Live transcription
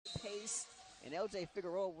And LJ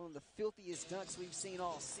Figueroa, one of the filthiest dunks we've seen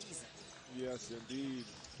all season. Yes, indeed.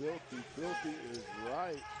 Filthy is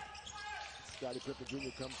right. Scotty Pippen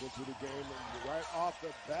Jr. comes into the game and right off the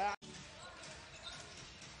bat.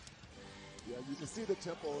 Yeah, you can see the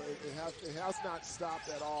tempo. It has not stopped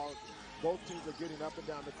at all. Both teams are getting up and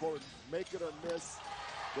down the court. Make it or miss.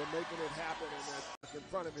 They're making it happen, and they're in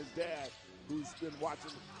front of his dad, who's been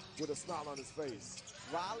watching with a smile on his face.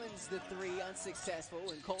 Rollins the three,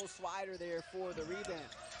 unsuccessful, and Cole Swider there for the rebound.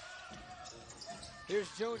 Here's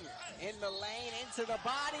Junior in the lane, into the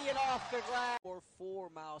body and off the glass. For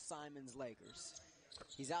Miles Simon's Lakers.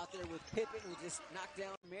 He's out there with Pippen, who just knocked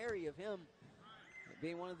down Mary of him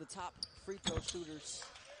being one of the top free throw shooters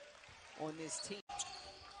on this team.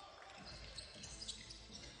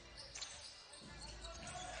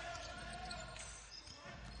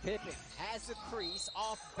 Pippen has the crease,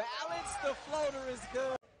 off balance, the floater is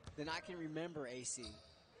good. Then I can remember AC.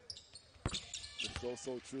 It's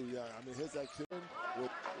so true, yeah. I mean, his activity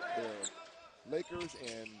with the Lakers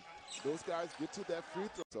and those guys get to that free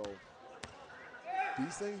throw. So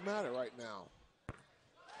these things matter right now.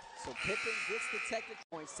 So Pippen gets the technical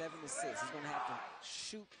point, 7-6. He's going to have to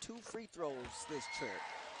shoot 2 free throws this trip.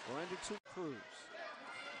 We're under 2 crews.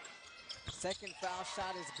 Second foul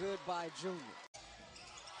shot is good by Junior.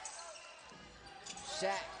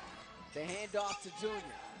 Shaq, the handoff to Junior.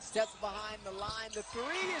 Steps behind the line. The 3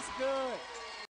 is good.